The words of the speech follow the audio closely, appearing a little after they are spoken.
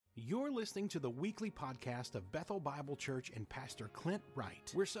You're listening to the weekly podcast of Bethel Bible Church and Pastor Clint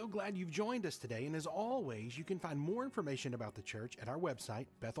Wright. We're so glad you've joined us today, and as always, you can find more information about the church at our website,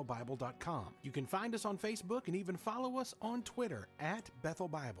 bethelbible.com. You can find us on Facebook and even follow us on Twitter at Bethel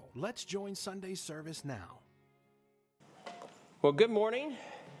Bible. Let's join Sunday's service now. Well, good morning.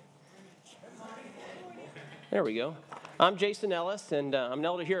 There we go. I'm Jason Ellis, and I'm an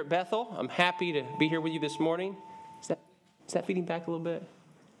elder here at Bethel. I'm happy to be here with you this morning. Is that feeding back a little bit?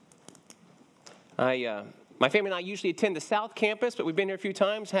 My family and I usually attend the South Campus, but we've been here a few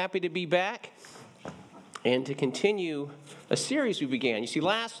times. Happy to be back and to continue a series we began. You see,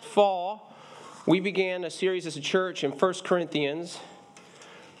 last fall, we began a series as a church in 1 Corinthians.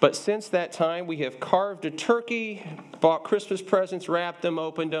 But since that time, we have carved a turkey, bought Christmas presents, wrapped them,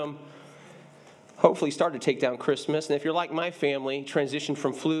 opened them, hopefully started to take down Christmas. And if you're like my family, transitioned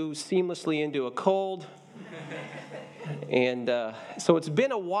from flu seamlessly into a cold. And so it's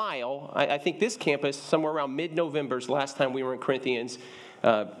been a while. I think this campus, somewhere around mid-November, is the last time we were in Corinthians.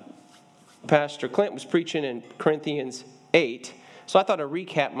 Pastor Clint was preaching in Corinthians 8. So I thought a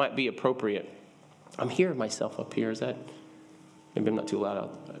recap might be appropriate. I'm hearing myself up here. Is that... Maybe I'm not too loud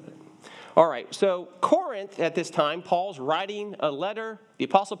out there. All right, so Corinth at this time, Paul's writing a letter. The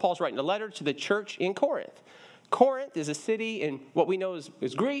Apostle Paul's writing a letter to the church in Corinth. Corinth is a city in what we know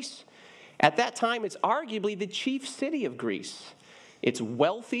as Greece. At that time, it's arguably the chief city of Greece. It's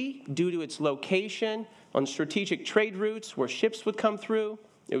wealthy due to its location on strategic trade routes where ships would come through.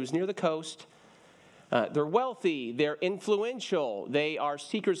 It was near the coast. They're wealthy, they're influential, they are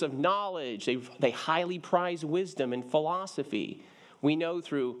seekers of knowledge, they highly prize wisdom and philosophy. We know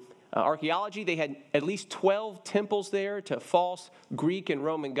through archaeology they had at least 12 temples there to false Greek and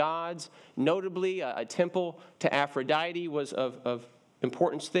Roman gods. Notably, a temple to Aphrodite was of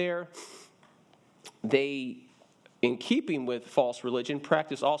importance there. They, in keeping with false religion,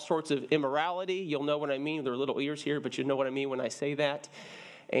 practice all sorts of immorality. You'll know what I mean. There are little ears here, but you know what I mean when I say that.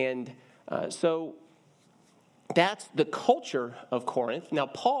 And so that's the culture of Corinth. Now,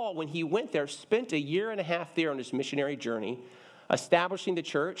 Paul, when he went there, spent a year and a half there on his missionary journey, establishing the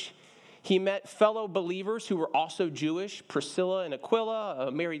church. He met fellow believers who were also Jewish, Priscilla and Aquila,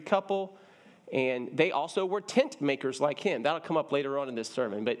 a married couple, and they also were tent makers like him. That'll come up later on in this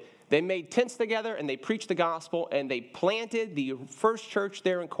sermon. But they made tents together, and they preached the gospel, and they planted the first church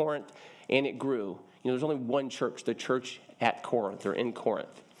there in Corinth, and it grew. There's only one church, the church at Corinth, or in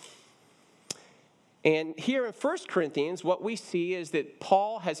Corinth. And here in 1 Corinthians, what we see is that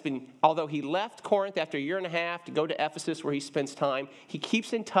Paul has been, although he left Corinth after a year and a half to go to Ephesus where he spends time, he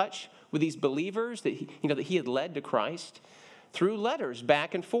keeps in touch with these believers that he had led to Christ through letters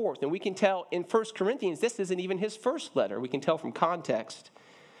back and forth. And we can tell in 1 Corinthians, this isn't even his first letter. We can tell from context.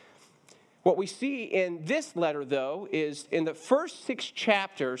 What we see in this letter, though, is in the first 6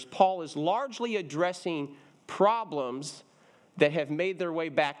 chapters, Paul is largely addressing problems that have made their way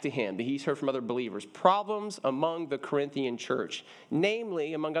back to him, that he's heard from other believers. Problems among the Corinthian church.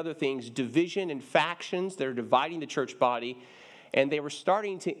 Namely, among other things, division and factions that are dividing the church body, and they were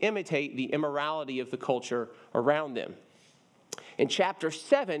starting to imitate the immorality of the culture around them. In chapter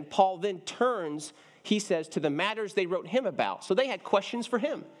 7, Paul then turns, he says, to the matters they wrote him about. So they had questions for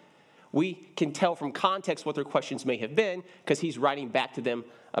him. We can tell from context what their questions may have been because he's writing back to them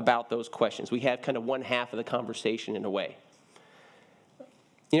about those questions. We have kind of one half of the conversation in a way.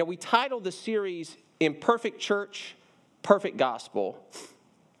 We titled the series, Imperfect Church, Perfect Gospel.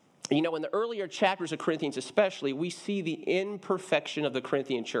 In the earlier chapters of Corinthians especially, we see the imperfection of the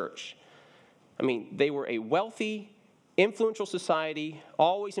Corinthian church. They were a wealthy, influential society,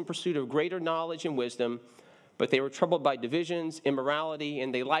 always in pursuit of greater knowledge and wisdom, but they were troubled by divisions, immorality,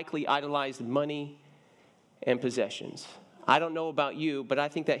 and they likely idolized money and possessions. I don't know about you, but I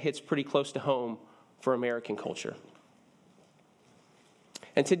think that hits pretty close to home for American culture.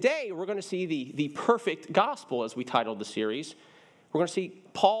 And today, we're going to see the perfect gospel, as we titled the series. We're going to see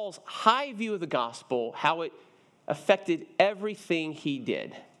Paul's high view of the gospel, how it affected everything he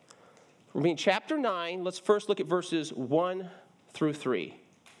did. We're in chapter 9. Let's first look at verses 1 through 3.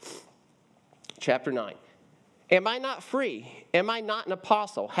 Chapter 9. Am I not free? Am I not an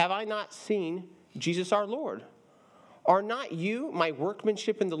apostle? Have I not seen Jesus our Lord? Are not you my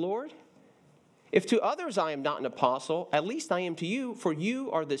workmanship in the Lord? If to others I am not an apostle, at least I am to you, for you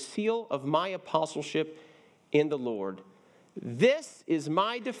are the seal of my apostleship in the Lord. This is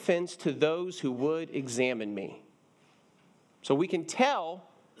my defense to those who would examine me. So we can tell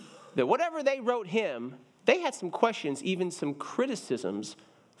that whatever they wrote him, they had some questions, even some criticisms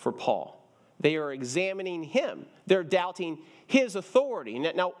for Paul. They are examining him. They're doubting his authority.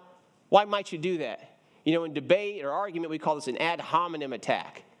 Now, why might you do that? In debate or argument, we call this an ad hominem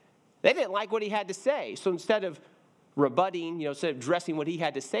attack. They didn't like what he had to say. So instead of rebutting, instead of addressing what he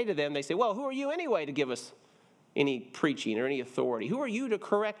had to say to them, they say, well, who are you anyway to give us any preaching or any authority? Who are you to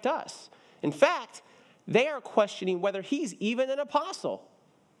correct us? In fact, they are questioning whether he's even an apostle.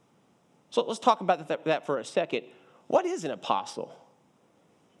 So let's talk about that for a second. What is an apostle?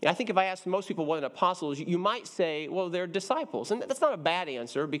 I think if I ask most people what an apostle is, you might say, well, they're disciples. And that's not a bad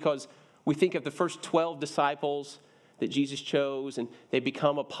answer, because we think of the first 12 disciples that Jesus chose, and they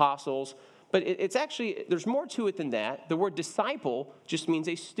become apostles. But it's actually, there's more to it than that. The word disciple just means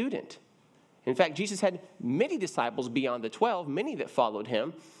a student. In fact, Jesus had many disciples beyond the 12, many that followed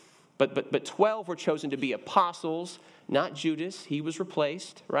him. But 12 were chosen to be apostles, not Judas. He was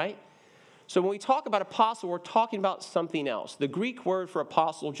replaced, right? So when we talk about apostle, we're talking about something else. The Greek word for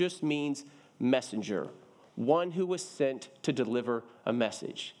apostle just means messenger, one who was sent to deliver a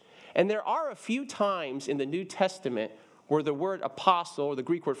message. And there are a few times in the New Testament where the word apostle, or the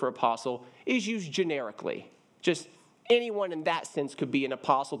Greek word for apostle, is used generically. Just anyone in that sense could be an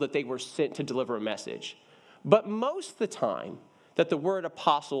apostle, that they were sent to deliver a message. But most of the time that the word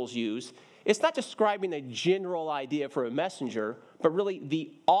apostle is used, it's not describing a general idea for a messenger, but really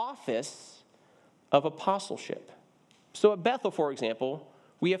the office of apostleship. So at Bethel, for example,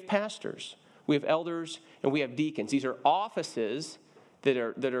 we have pastors, we have elders, and we have deacons. These are offices that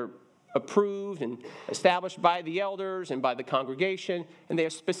are approved and established by the elders and by the congregation, and they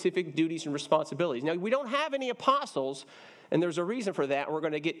have specific duties and responsibilities. Now, we don't have any apostles, and there's a reason for that, and we're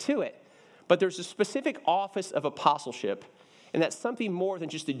going to get to it. But there's a specific office of apostleship, and that's something more than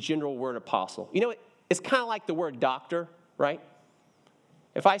just the general word apostle. It's kind of like the word doctor, right?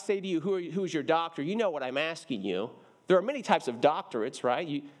 If I say to you, who's your doctor, you know what I'm asking you. There are many types of doctorates,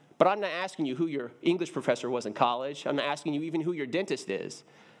 right? But I'm not asking you who your English professor was in college. I'm not asking you even who your dentist is.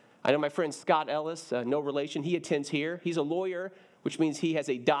 I know my friend Scott Ellis, no relation. He attends here. He's a lawyer, which means he has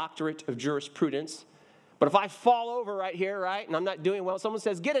a doctorate of jurisprudence. But if I fall over right here, right, and I'm not doing well, someone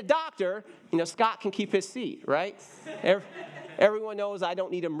says, get a doctor, Scott can keep his seat, right? Everyone knows I don't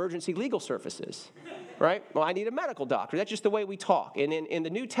need emergency legal services, right? Well, I need a medical doctor. That's just the way we talk. And in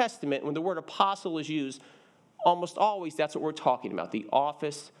the New Testament, when the word apostle is used, almost always that's what we're talking about, the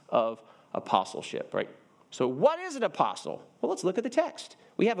office of apostleship, right? So what is an apostle? Well, let's look at the text.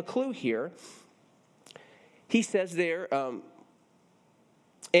 We have a clue here. He says there,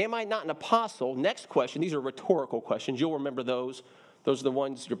 am I not an apostle? Next question. These are rhetorical questions. You'll remember those. Those are the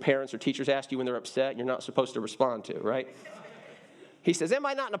ones your parents or teachers ask you when they're upset and you're not supposed to respond to, right? He says, am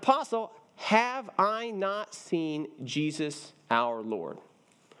I not an apostle? Have I not seen Jesus our Lord?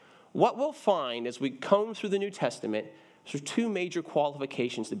 What we'll find as we comb through the New Testament, there's two major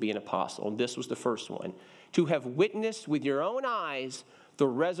qualifications to be an apostle, and this was the first one. To have witnessed with your own eyes the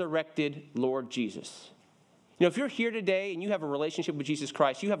resurrected Lord Jesus. If you're here today and you have a relationship with Jesus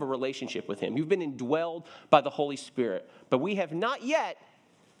Christ, you have a relationship with him. You've been indwelled by the Holy Spirit, but we have not yet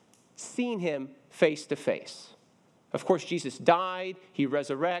seen him face to face. Of course, Jesus died, he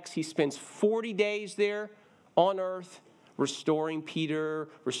resurrects, he spends 40 days there on earth, restoring Peter,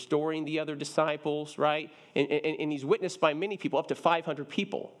 restoring the other disciples, right? And he's witnessed by many people, up to 500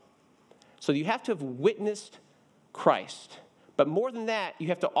 people. So you have to have witnessed Christ. But more than that, you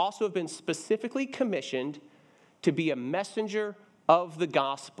have to also have been specifically commissioned to be a messenger of the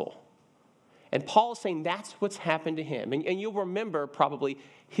gospel. And Paul is saying that's what's happened to him. And you'll remember probably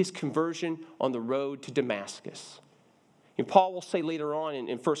his conversion on the road to Damascus. And Paul will say later on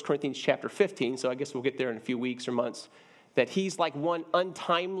in 1 Corinthians chapter 15, so I guess we'll get there in a few weeks or months, that he's like one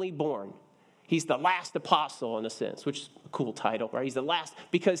untimely born. He's the last apostle in a sense, which is a cool title, right? He's the last,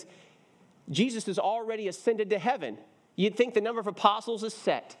 because Jesus has already ascended to heaven. You'd think the number of apostles is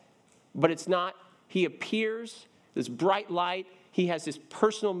set, but it's not. He appears, this bright light. He has this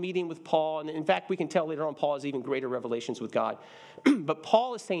personal meeting with Paul. And in fact, we can tell later on Paul has even greater revelations with God. But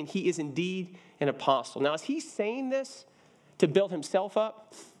Paul is saying he is indeed an apostle. Now, is he saying this to build himself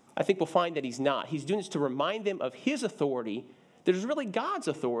up? I think we'll find that he's not. He's doing this to remind them of his authority, that is really God's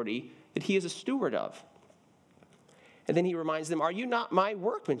authority, that he is a steward of. And then he reminds them, are you not my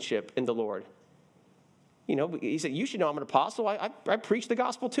workmanship in the Lord? He said, you should know I'm an apostle. I preach the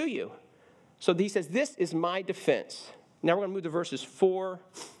gospel to you. So he says, this is my defense. Now we're going to move to verses 4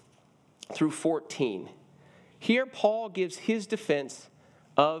 through 14. Here Paul gives his defense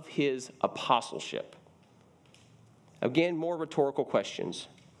of his apostleship. Again, more rhetorical questions.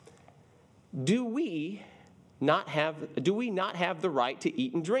 Do we not have the right to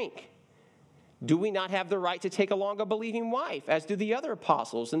eat and drink? Do we not have the right to take along a believing wife, as do the other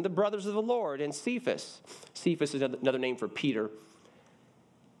apostles and the brothers of the Lord and Cephas? Cephas is another name for Peter.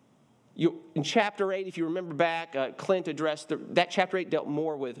 In chapter 8, if you remember back, Clint addressed that chapter 8 dealt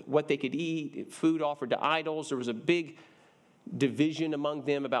more with what they could eat, food offered to idols. There was a big division among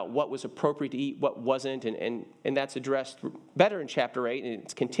them about what was appropriate to eat, what wasn't, and that's addressed better in chapter 8, and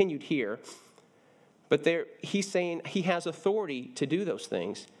it's continued here. But he's saying he has authority to do those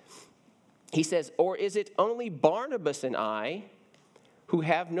things. He says, or is it only Barnabas and I who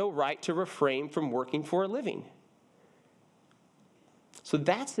have no right to refrain from working for a living? So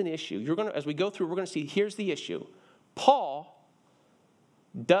that's an issue. As we go through, we're going to see, here's the issue. Paul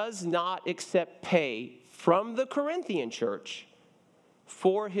does not accept pay from the Corinthian church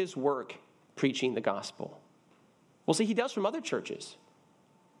for his work preaching the gospel. Well, see, he does from other churches.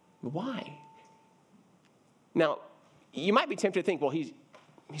 Why? Now, you might be tempted to think, well, he's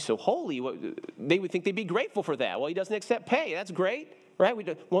so holy. They would think they'd be grateful for that. Well, he doesn't accept pay. That's great, right?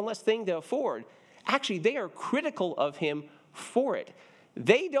 One less thing to afford. Actually, they are critical of him for it.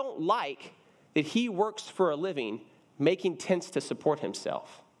 They don't like that he works for a living making tents to support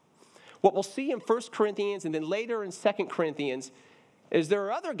himself. What we'll see in 1 Corinthians and then later in 2 Corinthians is there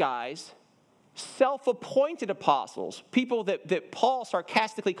are other guys, self-appointed apostles, people that Paul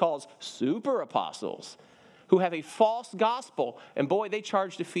sarcastically calls super apostles, who have a false gospel, and boy, they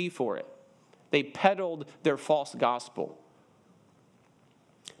charged a fee for it. They peddled their false gospel.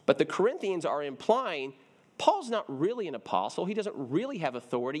 But the Corinthians are implying Paul's not really an apostle. He doesn't really have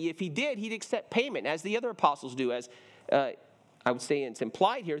authority. If he did, he'd accept payment, as the other apostles do, as I would say it's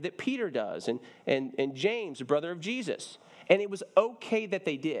implied here that Peter does, and James, the brother of Jesus. And it was okay that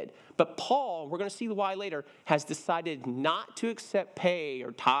they did. But Paul, we're going to see why later, has decided not to accept pay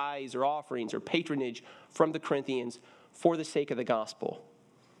or tithes or offerings or patronage from the Corinthians for the sake of the gospel.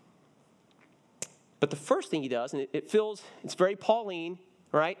 But the first thing he does, and it's very Pauline,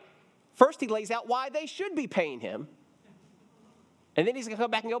 right? First, he lays out why they should be paying him. And then he's going to come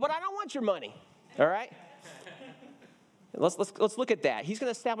back and go, but I don't want your money. All right? Let's look at that. He's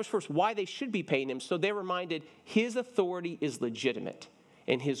going to establish first why they should be paying him, so they're reminded his authority is legitimate.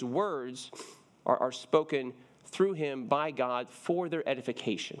 And his words are spoken through him by God for their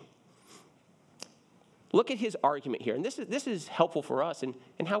edification. Look at his argument here. And this is helpful for us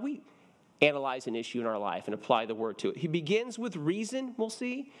in how we analyze an issue in our life and apply the word to it. He begins with reason, we'll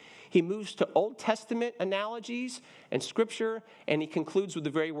see. He moves to Old Testament analogies and scripture, and he concludes with the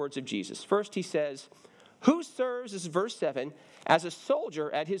very words of Jesus. First, he says, who serves, this is verse 7, as a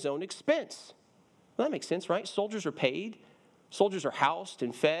soldier at his own expense? Well, that makes sense, right? Soldiers are paid. Soldiers are housed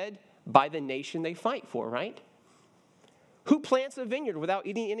and fed by the nation they fight for, right? Who plants a vineyard without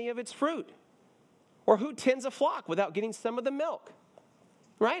eating any of its fruit? Or who tends a flock without getting some of the milk?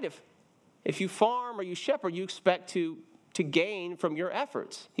 Right? If you farm or you shepherd, you expect to gain from your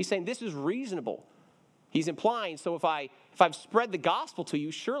efforts. He's saying this is reasonable. He's implying, so if I've spread the gospel to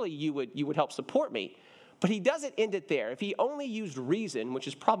you, surely you would help support me. But he doesn't end it there. If he only used reason, which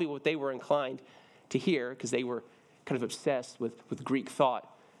is probably what they were inclined to hear, because they were kind of obsessed with Greek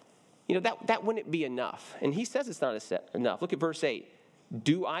thought, that wouldn't be enough. And he says it's not enough. Look at verse 8.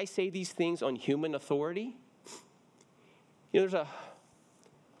 Do I say these things on human authority? We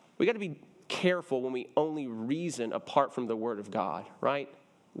got to be careful when we only reason apart from the word of God, right?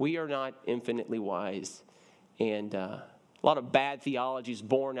 We are not infinitely wise. And a lot of bad theology is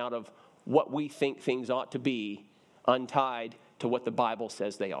born out of what we think things ought to be, untied to what the Bible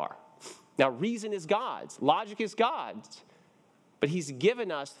says they are. Now, reason is God's. Logic is God's. But he's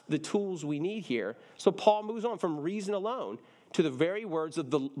given us the tools we need here. So Paul moves on from reason alone to the very words of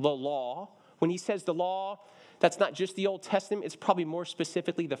the law. When he says the law, that's not just the Old Testament. It's probably more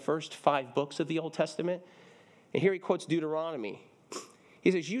specifically the first 5 books of the Old Testament. And here he quotes Deuteronomy. He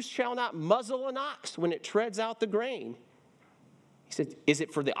says, you shall not muzzle an ox when it treads out the grain. He said, is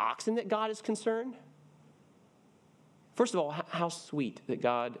it for the oxen that God is concerned? First of all, how sweet that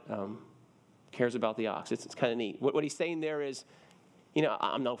God cares about the ox. It's kind of neat. What he's saying there is,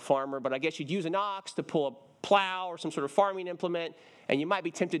 I'm no farmer, but I guess you'd use an ox to pull a plow or some sort of farming implement, and you might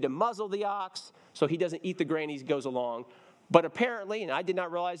be tempted to muzzle the ox so he doesn't eat the grain as he goes along. But apparently, and I did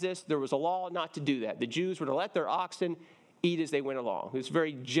not realize this, there was a law not to do that. The Jews were to let their oxen eat as they went along. It was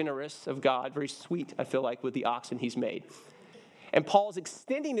very generous of God, very sweet, I feel like, with the oxen he's made. And Paul's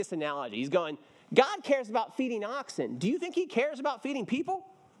extending this analogy. He's going, God cares about feeding oxen. Do you think he cares about feeding people?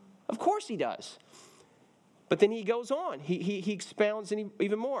 Of course he does. But then he goes on. He expounds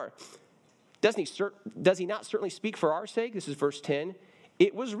even more. Does he not certainly speak for our sake? This is verse 10.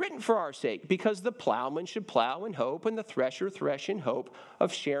 It was written for our sake, because the plowman should plow in hope and the thresher thresh in hope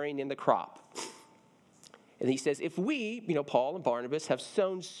of sharing in the crop. And he says, if we, Paul and Barnabas, have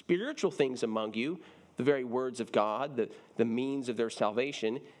sown spiritual things among you, the very words of God, the means of their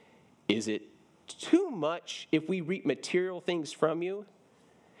salvation, Is it too much if we reap material things from you?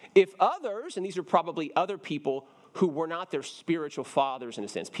 If others, and these are probably other people who were not their spiritual fathers in a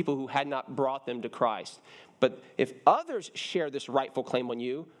sense, people who had not brought them to Christ, but if others share this rightful claim on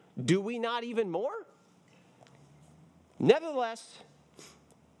you, do we not even more? Nevertheless,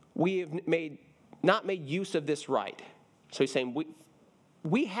 we have not made use of this right. So he's saying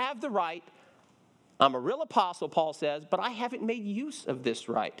we have the right. I'm a real apostle, Paul says, but I haven't made use of this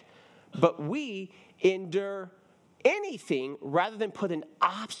right. But we endure anything rather than put an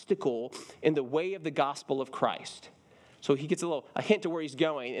obstacle in the way of the gospel of Christ. So he gets a hint to where he's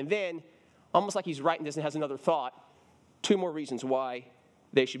going. And then, almost like he's writing this and has another thought, 2 more reasons why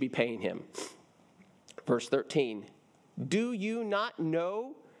they should be paying him. Verse 13, do you not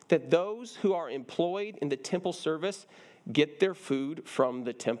know that those who are employed in the temple service get their food from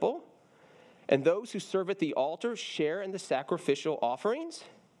the temple? And those who serve at the altar share in the sacrificial offerings?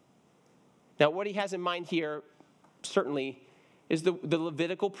 Now, what he has in mind here, certainly, is the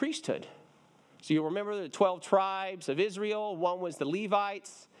Levitical priesthood. So you'll remember the 12 tribes of Israel. One was the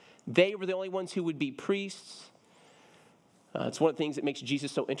Levites. They were the only ones who would be priests. It's one of the things that makes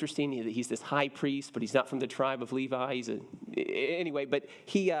Jesus so interesting, that he's this high priest, but he's not from the tribe of Levi. Anyway, but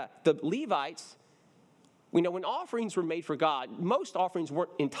the Levites, we know when offerings were made for God, most offerings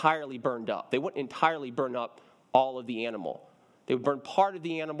weren't entirely burned up. They wouldn't entirely burn up all of the animal. They would burn part of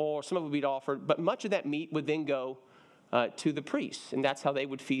the animal, or some of it would be offered, but much of that meat would then go to the priests, and that's how they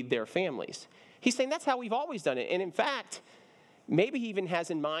would feed their families. He's saying that's how we've always done it. And in fact, maybe he even has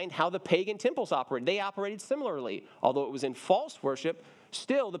in mind how the pagan temples operated. They operated similarly. Although it was in false worship,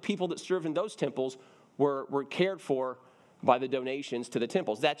 still the people that served in those temples were cared for by the donations to the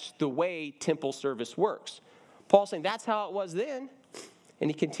temples. That's the way temple service works. Paul's saying that's how it was then. And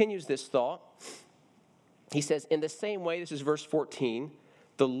he continues this thought. He says, in the same way, this is verse 14,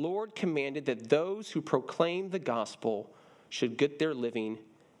 the Lord commanded that those who proclaim the gospel should get their living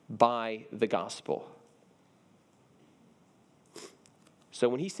by the gospel. So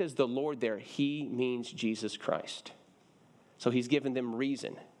when he says the Lord there, he means Jesus Christ. So he's given them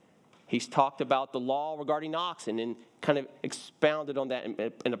reason. He's talked about the law regarding oxen and kind of expounded on that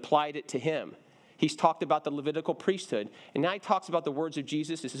and applied it to him. He's talked about the Levitical priesthood. And now he talks about the words of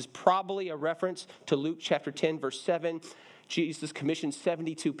Jesus. This is probably a reference to Luke chapter 10, verse 7. Jesus commissioned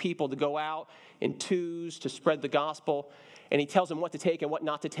 72 people to go out in twos to spread the gospel. And he tells them what to take and what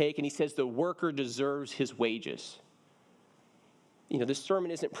not to take. And he says the worker deserves his wages. This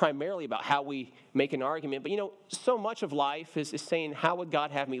sermon isn't primarily about how we make an argument. But, so much of life is saying, how would God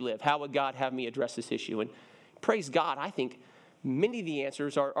have me live? How would God have me address this issue? And praise God, I think many of the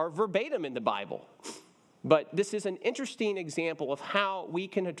answers are verbatim in the Bible. But this is an interesting example of how we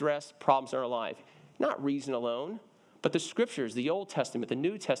can address problems in our life. Not reason alone, but the scriptures, the Old Testament, the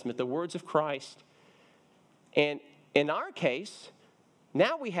New Testament, the words of Christ. And in our case,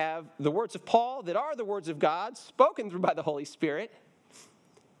 now we have the words of Paul that are the words of God, spoken through by the Holy Spirit,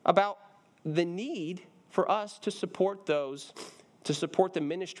 about the need for us to support the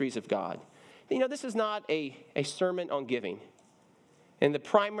ministries of God. This is not a sermon on giving. And the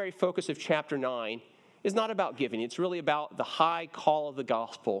primary focus of chapter 9 is not about giving. It's really about the high call of the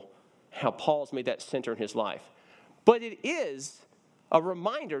gospel, how Paul's made that center in his life. But it is a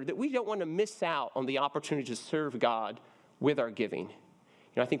reminder that we don't want to miss out on the opportunity to serve God with our giving.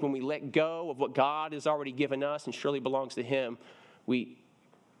 I think when we let go of what God has already given us and surely belongs to him, we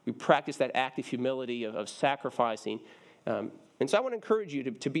practice that act of humility, of sacrificing. And so I want to encourage you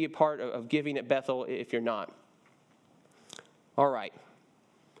to be a part of giving at Bethel if you're not. All right.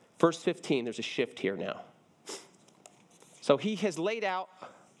 Verse 15, there's a shift here now. So he has laid out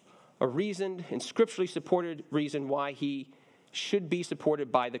a reasoned and scripturally supported reason why he should be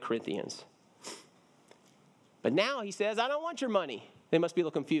supported by the Corinthians. But now he says, I don't want your money. They must be a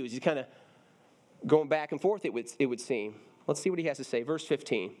little confused. He's kind of going back and forth, it would seem. Let's see what he has to say. Verse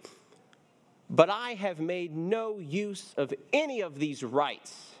 15. But I have made no use of any of these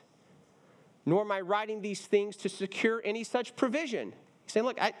rights, nor am I writing these things to secure any such provision. He's saying,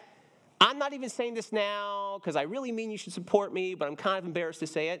 look, I'm not even saying this now because I really mean you should support me, but I'm kind of embarrassed to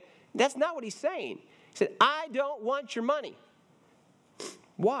say it. That's not what he's saying. He said, I don't want your money.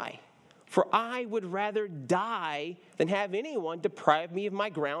 Why? For I would rather die than have anyone deprive me of my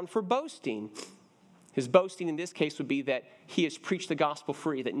ground for boasting. His boasting in this case would be that he has preached the gospel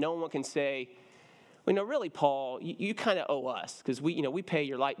free, that no one can say, well, no, really, Paul, you kind of owe us because we pay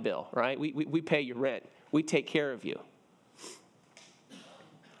your light bill, right? We pay your rent. We take care of you.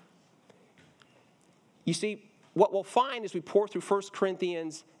 You see, what we'll find as we pour through 1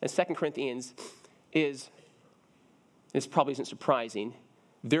 Corinthians and 2 Corinthians is, this probably isn't surprising,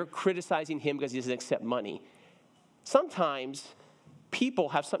 they're criticizing him because he doesn't accept money. Sometimes people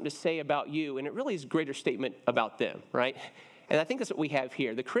have something to say about you, and it really is a greater statement about them, right? And I think that's what we have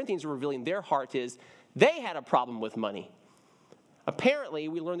here. The Corinthians are revealing their heart is they had a problem with money. Apparently,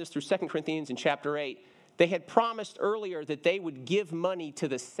 we learned this through 2 Corinthians in chapter 8, they had promised earlier that they would give money to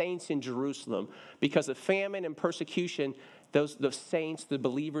the saints in Jerusalem because of famine and persecution. Those saints, the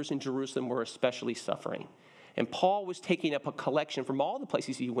believers in Jerusalem, were especially suffering. And Paul was taking up a collection from all the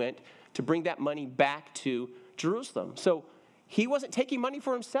places he went to bring that money back to Jerusalem. So he wasn't taking money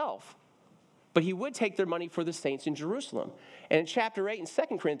for himself, but he would take their money for the saints in Jerusalem. And in chapter 8 in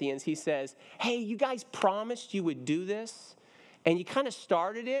 2 Corinthians, he says, hey, you guys promised you would do this, and you kind of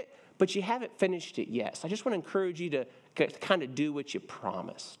started it, but you haven't finished it yet. So I just want to encourage you to kind of do what you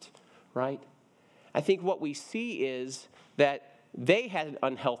promised, right? I think what we see is that they had an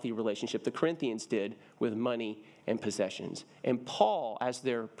unhealthy relationship, the Corinthians did, with money and possessions. And Paul, as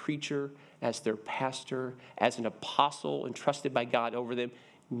their preacher, as their pastor, as an apostle entrusted by God over them,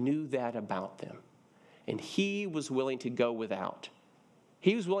 knew that about them. And he was willing to go without.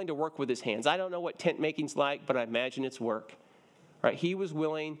 He was willing to work with his hands. I don't know what tent making's like, but I imagine it's work. Right? He was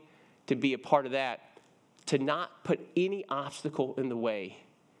willing to be a part of that, to not put any obstacle in the way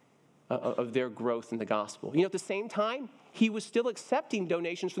of their growth in the gospel. You know, at the same time, he was still accepting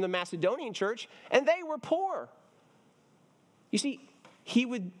donations from the Macedonian church, and they were poor. You see, he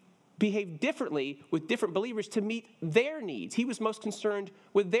would behave differently with different believers to meet their needs. He was most concerned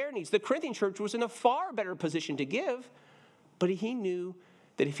with their needs. The Corinthian church was in a far better position to give, but he knew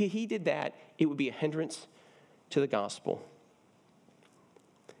that if he did that, it would be a hindrance to the gospel.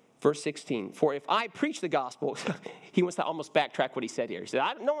 Verse 16, for if I preach the gospel, he wants to almost backtrack what he said here. He said,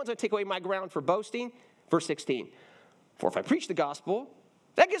 no one's going to take away my ground for boasting. Verse 16, for if I preach the gospel,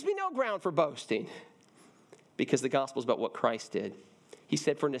 that gives me no ground for boasting, because the gospel is about what Christ did. He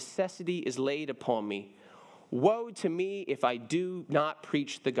said, for necessity is laid upon me. Woe to me if I do not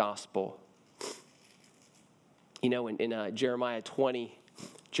preach the gospel. You know, in Jeremiah 20,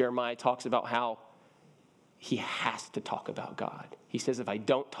 Jeremiah talks about how he has to talk about God. He says, if I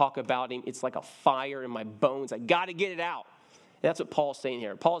don't talk about him, it's like a fire in my bones. I got to get it out. And that's what Paul's saying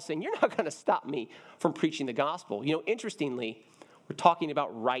here. Paul's saying, you're not going to stop me from preaching the gospel. You know, interestingly, we're talking about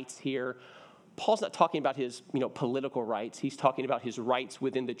rights here. Paul's not talking about his, political rights. He's talking about his rights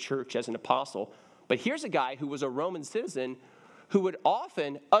within the church as an apostle. But here's a guy who was a Roman citizen who would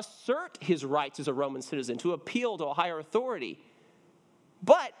often assert his rights as a Roman citizen to appeal to a higher authority.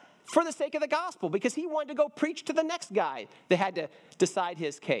 But for the sake of the gospel, because he wanted to go preach to the next guy that had to decide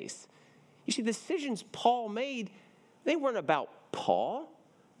his case. You see, the decisions Paul made, they weren't about Paul.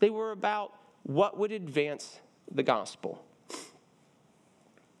 They were about what would advance the gospel.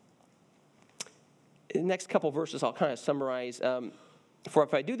 In the next couple of verses, I'll kind of summarize. For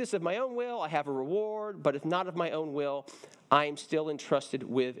if I do this of my own will, I have a reward. But if not of my own will, I am still entrusted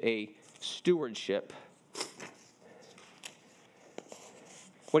with a stewardship.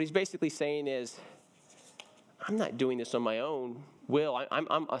 What he's basically saying is, I'm not doing this on my own will.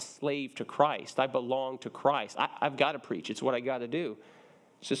 I'm a slave to Christ. I belong to Christ. I've got to preach. It's what I got to do.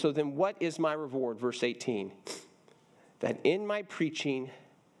 So then what is my reward? Verse 18. That in my preaching,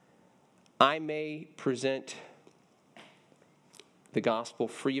 I may present the gospel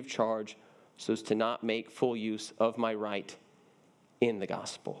free of charge so as to not make full use of my right in the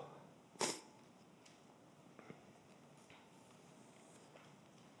gospel.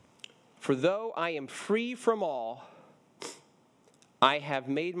 For though I am free from all, I have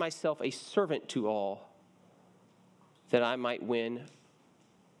made myself a servant to all, that I might win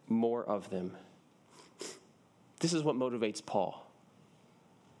more of them. This is what motivates Paul.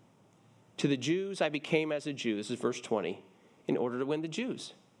 To the Jews I became as a Jew, this is verse 20, in order to win the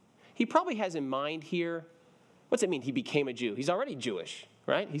Jews. He probably has in mind here, what's it mean he became a Jew? He's already Jewish,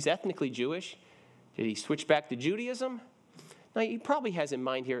 right? He's ethnically Jewish. Did he switch back to Judaism? Now, he probably has in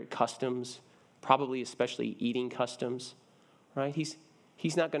mind here customs, probably especially eating customs, right?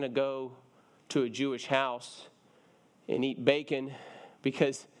 He's not going to go to a Jewish house and eat bacon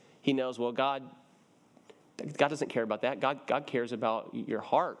because he knows, well, God doesn't care about that. God cares about your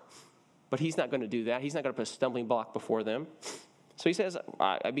heart. But he's not going to do that. He's not going to put a stumbling block before them. So he says,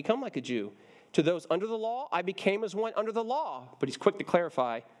 I become like a Jew. To those under the law, I became as one under the law. But he's quick to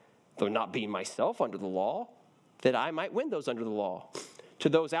clarify, though not being myself under the law, that I might win those under the law. To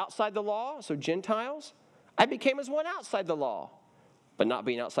those outside the law, so Gentiles, I became as one outside the law, but not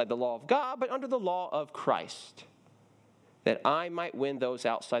being outside the law of God, but under the law of Christ, that I might win those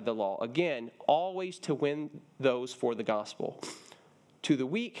outside the law. Again, always to win those for the gospel. To the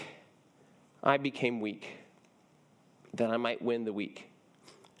weak, I became weak, that I might win the weak.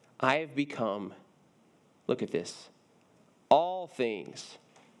 I have become, look at this, all things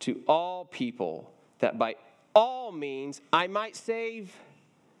to all people, that by all means I might save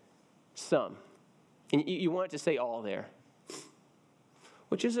some. And you want it to say all there,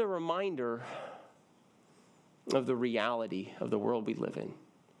 which is a reminder of the reality of the world we live in.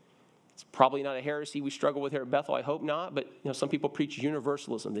 It's probably not a heresy we struggle with here at Bethel. I hope not. But some people preach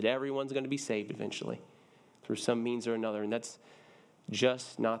universalism, that everyone's going to be saved eventually through some means or another. And that's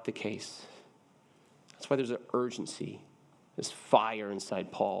just not the case. That's why there's an urgency, this fire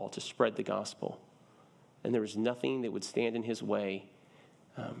inside Paul to spread the gospel. And there was nothing that would stand in his way,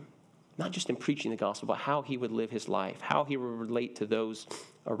 not just in preaching the gospel, but how he would live his life, how he would relate to those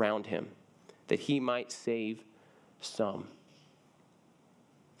around him, that he might save some.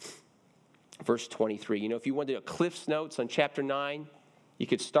 Verse 23. If you wanted a Cliff's Notes on chapter 9, you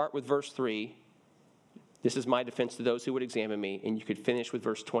could start with verse 3. This is my defense to those who would examine me. And you could finish with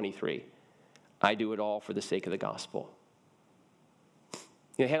verse 23. I do it all for the sake of the gospel.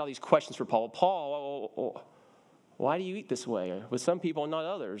 They had all these questions for Paul. Paul, why do you eat this way? With some people and not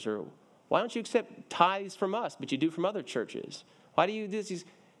others? Or why don't you accept tithes from us, but you do from other churches? Why do you do this?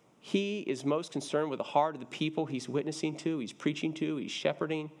 He is most concerned with the heart of the people he's witnessing to, he's preaching to, he's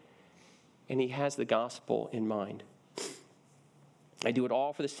shepherding, and he has the gospel in mind. I do it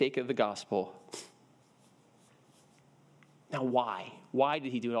all for the sake of the gospel. Now, why? Why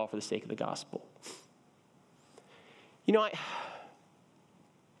did he do it all for the sake of the gospel?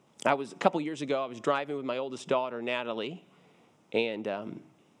 I was a couple years ago, I was driving with my oldest daughter, Natalie, and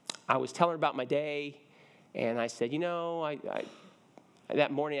I was telling her about my day, and I said,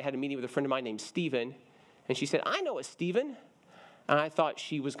 that morning I had a meeting with a friend of mine named Stephen, and she said, I know a Stephen. And I thought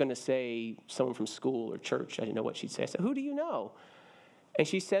she was going to say someone from school or church. I didn't know what she'd say. I said, who do you know? And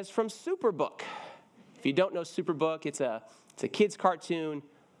she says, from Superbook. If you don't know Superbook, it's a kid's cartoon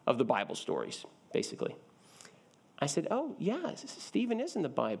of the Bible stories, basically. I said, oh, yeah, Stephen is in the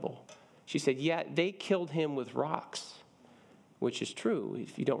Bible. She said, yeah, they killed him with rocks, which is true.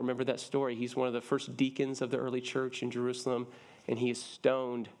 If you don't remember that story, he's one of the first deacons of the early church in Jerusalem, and he is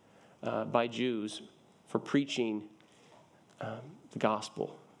stoned by Jews for preaching the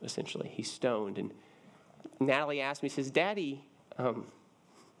gospel, essentially. He's stoned. And Natalie asked me, says, Daddy,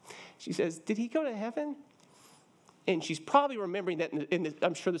 she says, did he go to heaven? And she's probably remembering that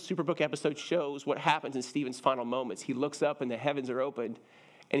I'm sure the Superbook episode shows what happens in Stephen's final moments. He looks up and the heavens are opened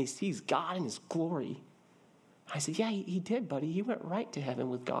and he sees God in his glory. I said, yeah, he did, buddy. He went right to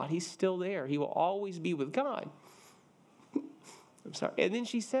heaven with God. He's still there. He will always be with God. I'm sorry. And then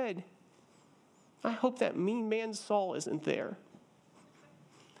she said, I hope that mean man Saul isn't there.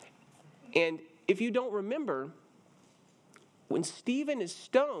 And if you don't remember, when Stephen is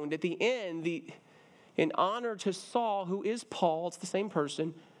stoned at the end, in honor to Saul, who is Paul, it's the same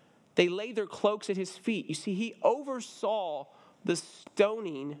person, they lay their cloaks at his feet. You see, he oversaw the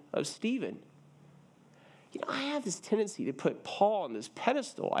stoning of Stephen. I have this tendency to put Paul on this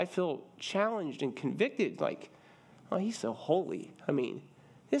pedestal. I feel challenged and convicted, like, oh, he's so holy. I mean,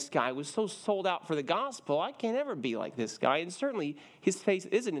 this guy was so sold out for the gospel. I can't ever be like this guy. And certainly his faith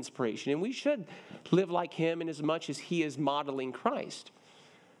is an inspiration. And we should live like him in as much as he is modeling Christ.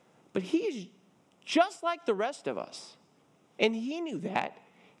 But he is just like the rest of us. And he knew that.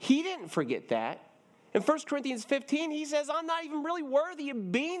 He didn't forget that. In 1 Corinthians 15, he says, I'm not even really worthy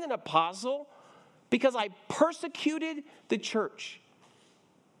of being an apostle because I persecuted the church.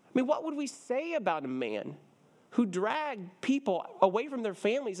 I mean, what would we say about a man who dragged people away from their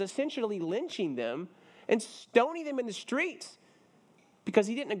families, essentially lynching them and stoning them in the streets because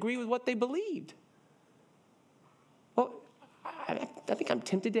he didn't agree with what they believed? Well, I think I'm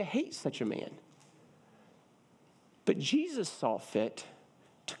tempted to hate such a man. But Jesus saw fit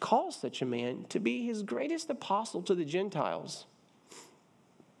to call such a man to be his greatest apostle to the Gentiles.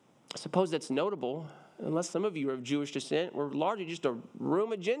 I suppose that's notable, unless some of you are of Jewish descent. We're largely just a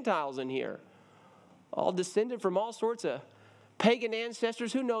room of Gentiles in here, all descended from all sorts of pagan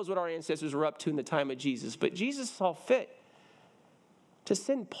ancestors. Who knows what our ancestors were up to in the time of Jesus? But Jesus saw fit to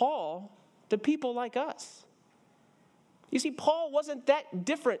send Paul to people like us. You see, Paul wasn't that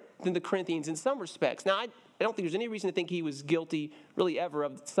different than the Corinthians in some respects. Now, I don't think there's any reason to think he was guilty, really ever,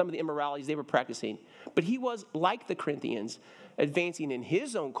 of some of the immoralities they were practicing. But he was, like the Corinthians, advancing in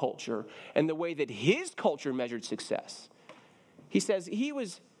his own culture and the way that his culture measured success. He says he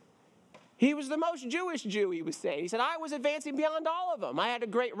was the most Jewish Jew, he was saying. He said, I was advancing beyond all of them. I had a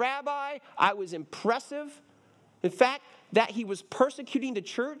great rabbi. I was impressive. In fact, that he was persecuting the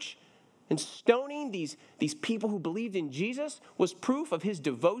church and stoning these people who believed in Jesus was proof of his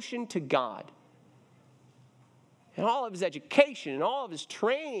devotion to God. and all of his education and all of his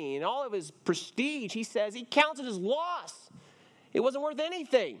training and all of his prestige, he says he counts it as loss. It wasn't worth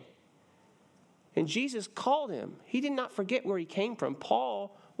anything. And Jesus called him. He did not forget where he came from.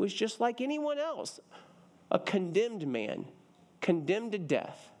 Paul was just like anyone else, a condemned man, condemned to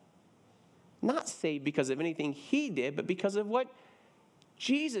death. Not saved because of anything he did, but because of what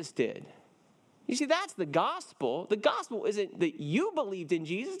Jesus did. You see, that's the gospel. The gospel isn't that you believed in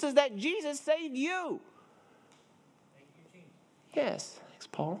Jesus, it's that Jesus saved you. Thank you, Jesus. Yes, thanks,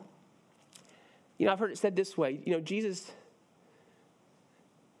 Paul. You know, I've heard it said this way. You know, Jesus,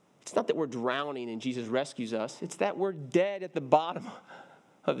 it's not that we're drowning and Jesus rescues us. It's that we're dead at the bottom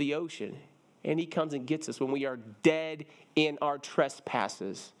of the ocean. And he comes and gets us when we are dead in our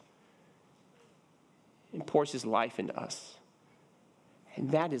trespasses. And pours his life into us.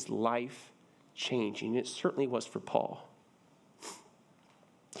 And that is life-changing. It certainly was for Paul.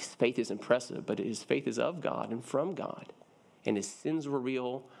 His faith is impressive, but his faith is of God and from God. And his sins were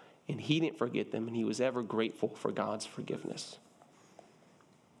real, and he didn't forget them, and he was ever grateful for God's forgiveness.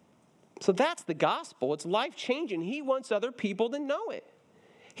 So that's the gospel. It's life-changing. He wants other people to know it.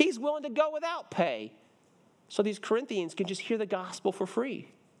 He's willing to go without pay so these Corinthians can just hear the gospel for free.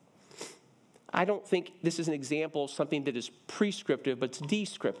 I don't think this is an example of something that is prescriptive, but it's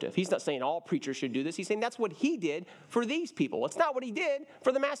descriptive. He's not saying all preachers should do this. He's saying that's what he did for these people. It's not what he did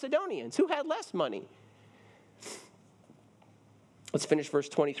for the Macedonians, who had less money. Let's finish verse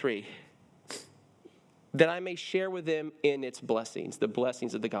 23. That I may share with them in its blessings, the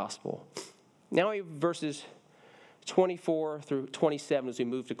blessings of the gospel. Now we have verses 24 through 27 as we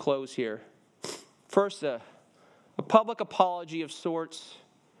move to close here. First, a public apology of sorts.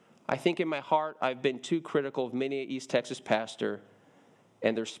 I think in my heart I've been too critical of many an East Texas pastor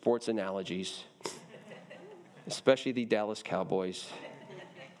and their sports analogies, especially the Dallas Cowboys.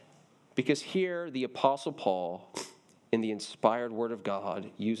 Because here the Apostle Paul, in the inspired Word of God,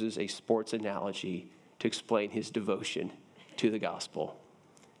 uses a sports analogy to explain his devotion to the gospel.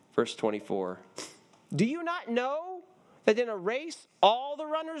 Verse 24, do you not know that in a race all the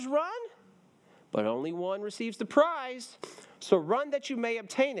runners run, but only one receives the prize? So run that you may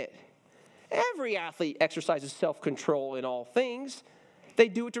obtain it. Every athlete exercises self-control in all things. They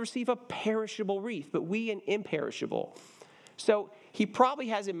do it to receive a perishable wreath, but we an imperishable. So he probably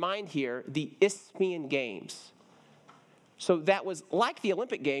has in mind here the Isthmian Games. So that was like the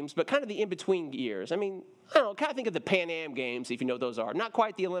Olympic Games, but kind of the in-between years. I mean, I don't know, kind of think of the Pan Am Games, if you know those are. Not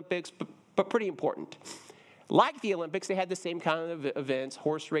quite the Olympics, but pretty important. Like the Olympics, they had the same kind of events,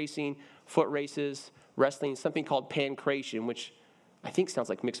 horse racing, foot races, wrestling, something called pancration, which I think sounds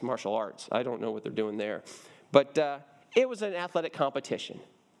like mixed martial arts. I don't know what they're doing there. But it was an athletic competition.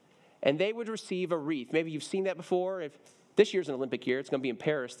 And they would receive a wreath. Maybe you've seen that before. If this year's an Olympic year, it's going to be in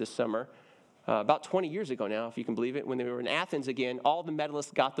Paris this summer. About 20 years ago now, if you can believe it, when they were in Athens again, all the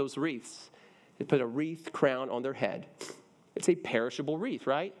medalists got those wreaths. They put a wreath crown on their head. It's a perishable wreath,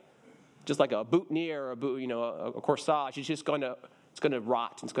 right? Just like a boutonniere or a corsage, it's going to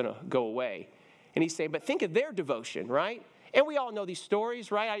rot, and it's going to go away. And he's saying, but think of their devotion, right? And we all know these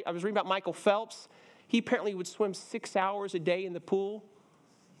stories, right? I was reading about Michael Phelps. He apparently would swim 6 hours a day in the pool,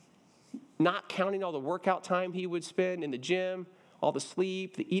 not counting all the workout time he would spend in the gym, all the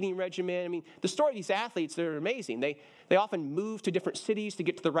sleep, the eating regimen. I mean, the story of these athletes, they're amazing. They often move to different cities to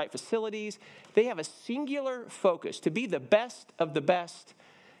get to the right facilities. They have a singular focus. To be the best of the best,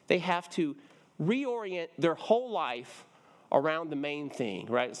 they have to reorient their whole life around the main thing,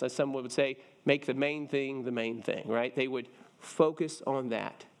 right? So someone would say, make the main thing, right? They would focus on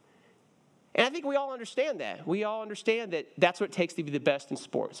that. And I think we all understand that. We all understand that that's what it takes to be the best in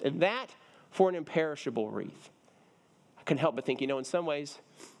sports. And that for an imperishable wreath. I couldn't help but think, in some ways,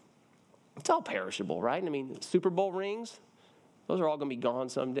 it's all perishable, right? I mean, Super Bowl rings, those are all going to be gone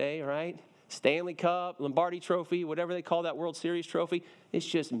someday, right? Stanley Cup, Lombardi Trophy, whatever they call that World Series trophy, it's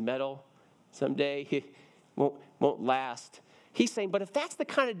just metal. Someday it won't last. He's saying, but if that's the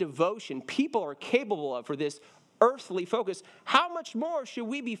kind of devotion people are capable of for this earthly focus, how much more should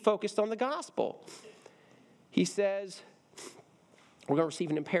we be focused on the gospel? He says, we're going to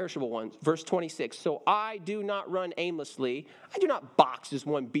receive an imperishable one. Verse 26, so I do not run aimlessly. I do not box as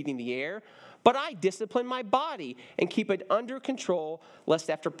one beating the air, but I discipline my body and keep it under control, lest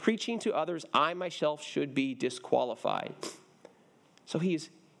after preaching to others, I myself should be disqualified. So he's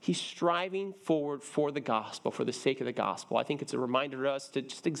striving forward for the gospel, for the sake of the gospel. I think it's a reminder to us to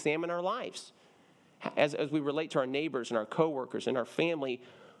just examine our lives. As we relate to our neighbors and our coworkers and our family,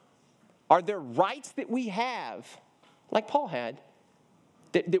 are there rights that we have, like Paul had,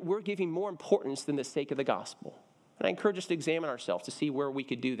 that we're giving more importance than the sake of the gospel? And I encourage us to examine ourselves to see where we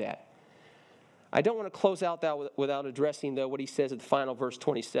could do that. I don't want to close out that without addressing, though, what he says at the final verse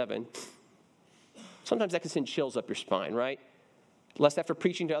 27. Sometimes that can send chills up your spine, right? Lest after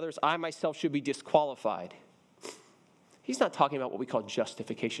preaching to others, I myself should be disqualified. He's not talking about what we call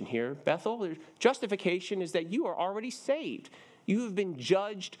justification here, Bethel. Justification is that you are already saved. You have been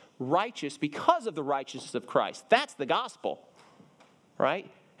judged righteous because of the righteousness of Christ. That's the gospel, right?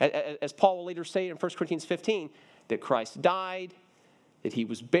 As Paul will later say in 1 Corinthians 15, that Christ died, that he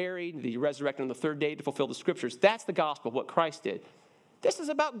was buried, that he resurrected on the third day to fulfill the scriptures. That's the gospel, what Christ did. This is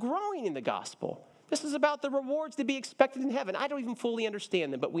about growing in the gospel. This is about the rewards to be expected in heaven. I don't even fully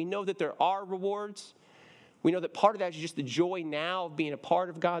understand them, but we know that there are rewards. We know that part of that is just the joy now of being a part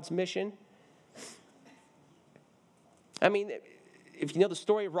of God's mission. I mean, if you know the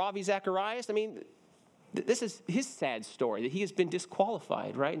story of Ravi Zacharias, I mean, this is his sad story, that he has been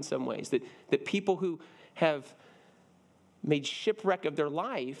disqualified, right, in some ways. That people who have made shipwreck of their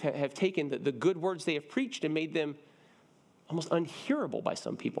life have taken the good words they have preached and made them almost unhearable by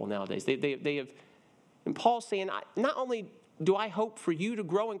some people nowadays. They have, and Paul's saying, not only do I hope for you to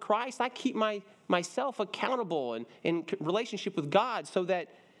grow in Christ, I keep myself accountable and in relationship with God so that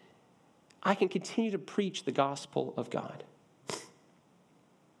I can continue to preach the gospel of God.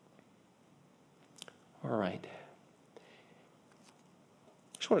 All right. I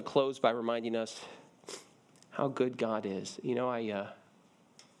just want to close by reminding us how good God is. You know, I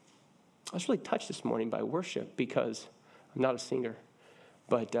was really touched this morning by worship because I'm not a singer.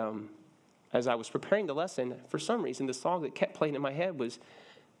 But as I was preparing the lesson, for some reason, the song that kept playing in my head was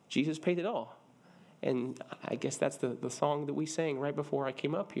Jesus Paid It All. And I guess that's the song that we sang right before I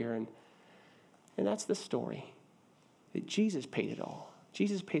came up here. And that's the story, that Jesus paid it all.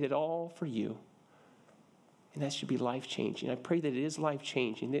 Jesus paid it all for you. And that should be life-changing. I pray that it is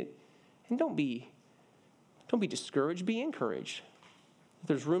life-changing. And don't be discouraged. Be encouraged.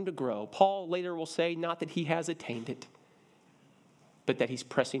 There's room to grow. Paul later will say, not that he has attained it, but that he's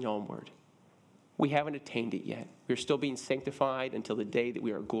pressing onward. We haven't attained it yet. We're still being sanctified until the day that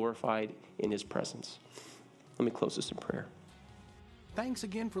we are glorified in his presence. Let me close this in prayer. Thanks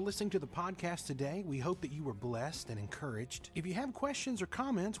again for listening to the podcast today. We hope that you were blessed and encouraged. If you have questions or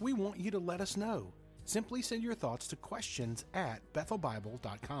comments, we want you to let us know. Simply send your thoughts to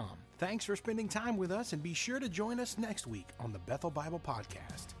questions@bethelbible.com. Thanks for spending time with us, and be sure to join us next week on the Bethel Bible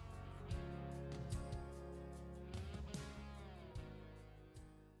Podcast.